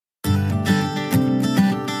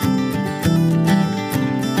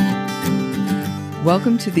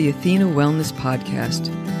Welcome to the Athena Wellness Podcast,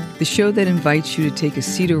 the show that invites you to take a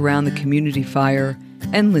seat around the community fire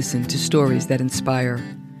and listen to stories that inspire.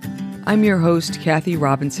 I'm your host, Kathy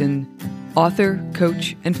Robinson, author,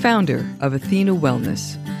 coach, and founder of Athena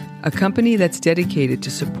Wellness, a company that's dedicated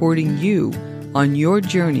to supporting you on your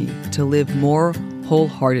journey to live more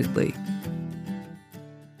wholeheartedly.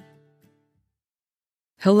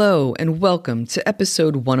 Hello, and welcome to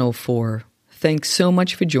episode 104. Thanks so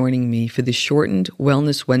much for joining me for this shortened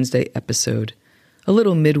Wellness Wednesday episode, a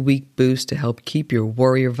little midweek boost to help keep your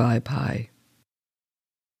warrior vibe high.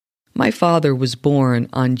 My father was born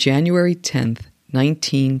on January 10th,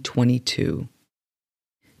 1922.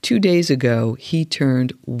 2 days ago, he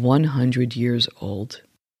turned 100 years old.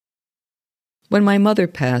 When my mother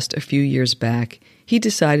passed a few years back, he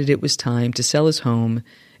decided it was time to sell his home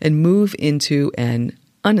and move into an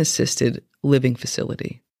unassisted living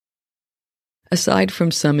facility. Aside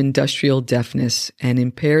from some industrial deafness and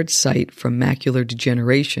impaired sight from macular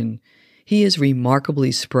degeneration, he is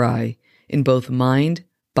remarkably spry in both mind,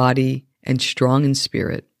 body, and strong in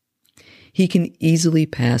spirit. He can easily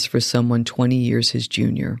pass for someone 20 years his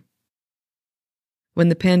junior. When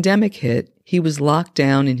the pandemic hit, he was locked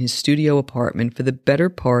down in his studio apartment for the better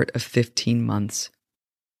part of 15 months.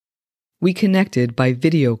 We connected by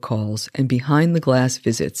video calls and behind-the-glass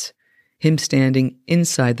visits, him standing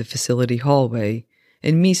inside the facility hallway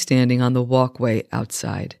and me standing on the walkway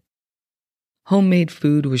outside. Homemade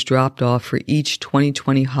food was dropped off for each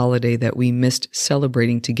 2020 holiday that we missed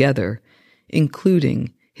celebrating together,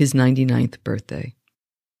 including his 99th birthday.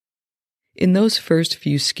 In those first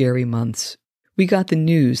few scary months, we got the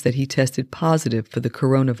news that he tested positive for the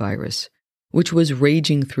coronavirus, which was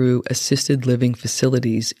raging through assisted living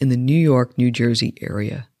facilities in the New York, New Jersey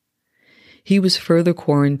area. He was further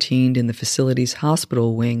quarantined in the facility's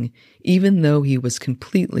hospital wing, even though he was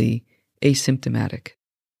completely asymptomatic.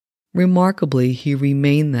 Remarkably, he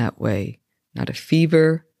remained that way, not a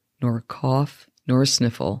fever, nor a cough, nor a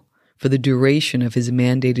sniffle, for the duration of his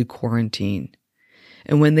mandated quarantine.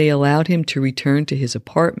 And when they allowed him to return to his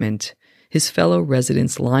apartment, his fellow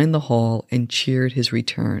residents lined the hall and cheered his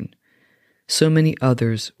return. So many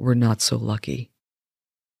others were not so lucky.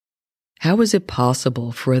 How is it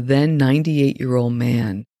possible for a then 98-year-old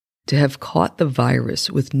man to have caught the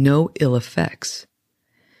virus with no ill effects?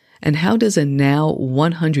 And how does a now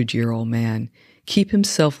 100-year-old man keep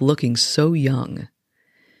himself looking so young?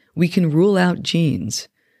 We can rule out genes.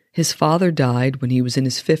 His father died when he was in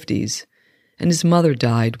his 50s, and his mother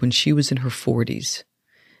died when she was in her 40s,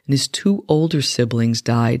 and his two older siblings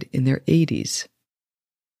died in their 80s.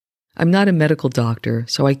 I'm not a medical doctor,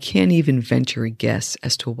 so I can't even venture a guess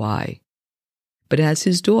as to why. But as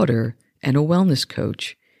his daughter and a wellness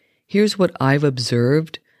coach, here's what I've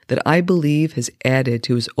observed that I believe has added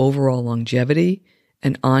to his overall longevity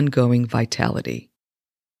and ongoing vitality.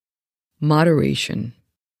 Moderation.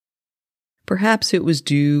 Perhaps it was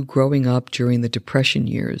due growing up during the Depression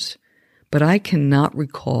years, but I cannot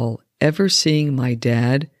recall ever seeing my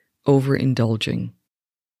dad overindulging.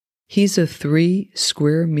 He's a 3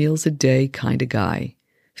 square meals a day kind of guy,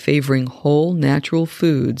 favoring whole natural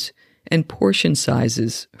foods and portion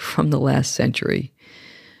sizes from the last century.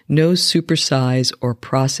 No supersize or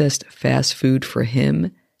processed fast food for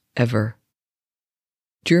him, ever.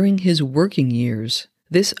 During his working years,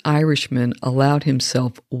 this Irishman allowed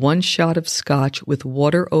himself 1 shot of scotch with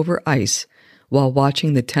water over ice while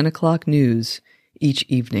watching the 10 o'clock news each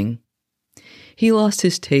evening. He lost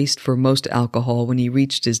his taste for most alcohol when he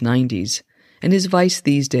reached his 90s, and his vice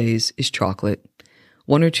these days is chocolate,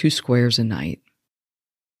 1 or 2 squares a night.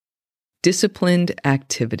 Disciplined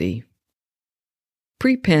activity.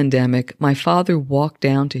 Pre-pandemic, my father walked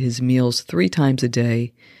down to his meals 3 times a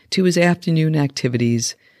day, to his afternoon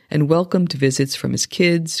activities, and welcomed visits from his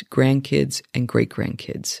kids, grandkids, and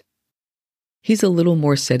great-grandkids. He's a little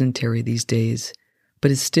more sedentary these days,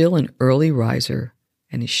 but is still an early riser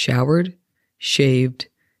and is showered, shaved,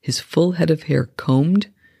 his full head of hair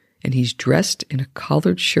combed, and he's dressed in a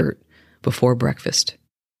collared shirt before breakfast.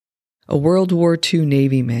 A World War II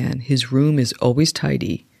Navy man, his room is always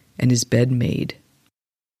tidy and his bed made.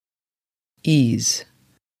 Ease.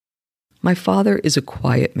 My father is a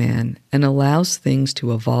quiet man and allows things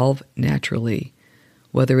to evolve naturally,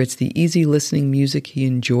 whether it's the easy listening music he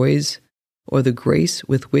enjoys or the grace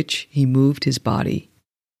with which he moved his body.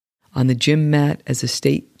 On the gym mat as a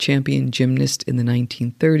state champion gymnast in the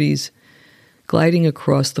 1930s, gliding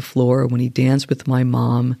across the floor when he danced with my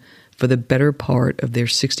mom for the better part of their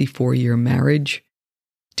 64-year marriage,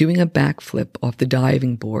 doing a backflip off the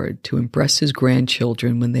diving board to impress his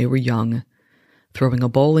grandchildren when they were young, throwing a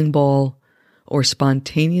bowling ball, or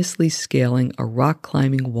spontaneously scaling a rock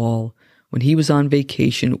climbing wall when he was on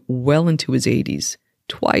vacation well into his 80s,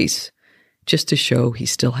 twice, just to show he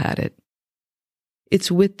still had it. It's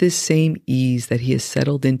with this same ease that he has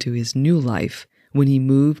settled into his new life when he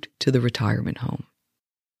moved to the retirement home.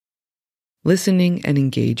 Listening and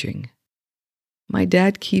engaging. My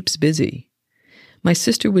dad keeps busy. My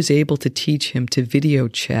sister was able to teach him to video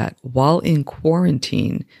chat while in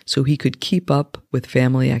quarantine so he could keep up with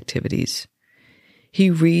family activities. He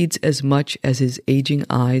reads as much as his aging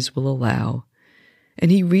eyes will allow, and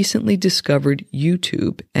he recently discovered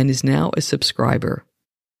YouTube and is now a subscriber.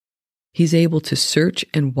 He's able to search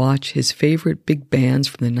and watch his favorite big bands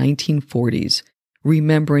from the 1940s,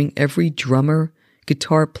 remembering every drummer,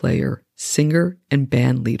 guitar player, singer, and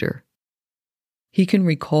band leader. He can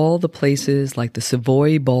recall the places like the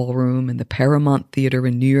Savoy Ballroom and the Paramount Theater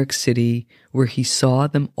in New York City where he saw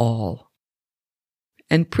them all.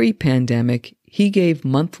 And pre-pandemic, he gave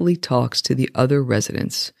monthly talks to the other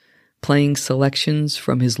residents, playing selections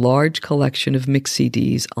from his large collection of mix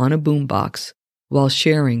CDs on a boombox while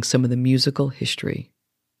sharing some of the musical history.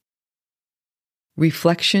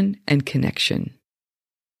 Reflection and connection.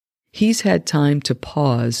 He's had time to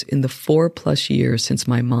pause in the 4+ years since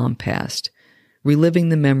my mom passed, reliving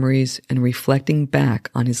the memories and reflecting back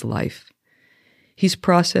on his life. He's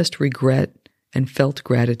processed regret and felt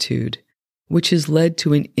gratitude, which has led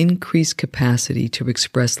to an increased capacity to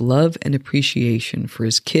express love and appreciation for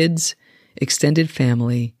his kids, extended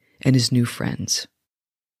family, and his new friends.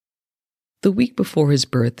 The week before his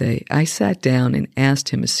birthday, I sat down and asked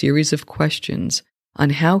him a series of questions on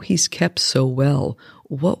how he's kept so well.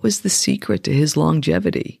 What was the secret to his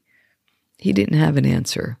longevity? He didn't have an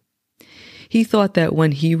answer. He thought that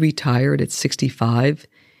when he retired at 65,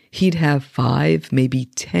 he'd have 5, maybe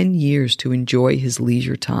 10 years to enjoy his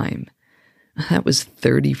leisure time. That was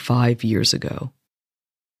 35 years ago.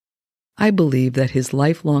 I believe that his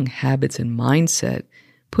lifelong habits and mindset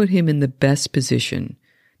put him in the best position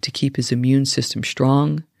to keep his immune system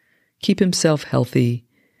strong, keep himself healthy,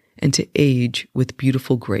 and to age with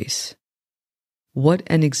beautiful grace. What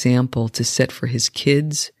an example to set for his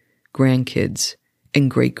kids, grandkids,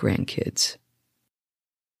 and great-grandkids.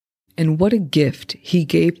 And what a gift he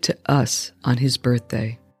gave to us on his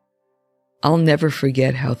birthday. I'll never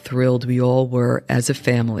forget how thrilled we all were as a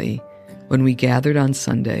family when we gathered on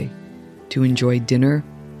Sunday to enjoy dinner,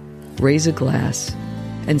 raise a glass,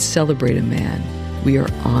 and celebrate a man we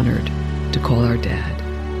are honored to call our dad.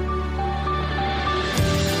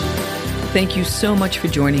 Thank you so much for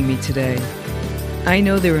joining me today. I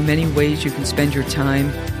know there are many ways you can spend your time.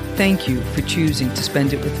 Thank you for choosing to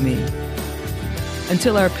spend it with me.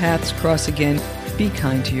 Until our paths cross again, be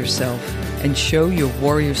kind to yourself and show your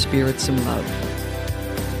warrior spirit some love.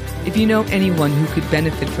 If you know anyone who could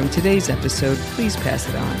benefit from today's episode, please pass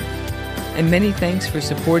it on. And many thanks for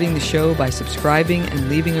supporting the show by subscribing and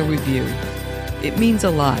leaving a review. It means a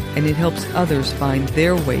lot, and it helps others find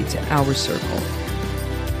their way to our circle.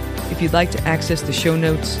 If you'd like to access the show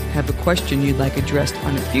notes, have a question you'd like addressed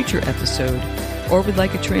on a future episode, or would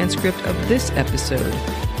like a transcript of this episode,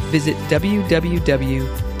 visit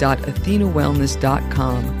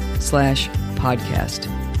www.athenawellness.com/podcast.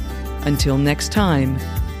 Until next time,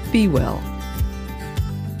 be well.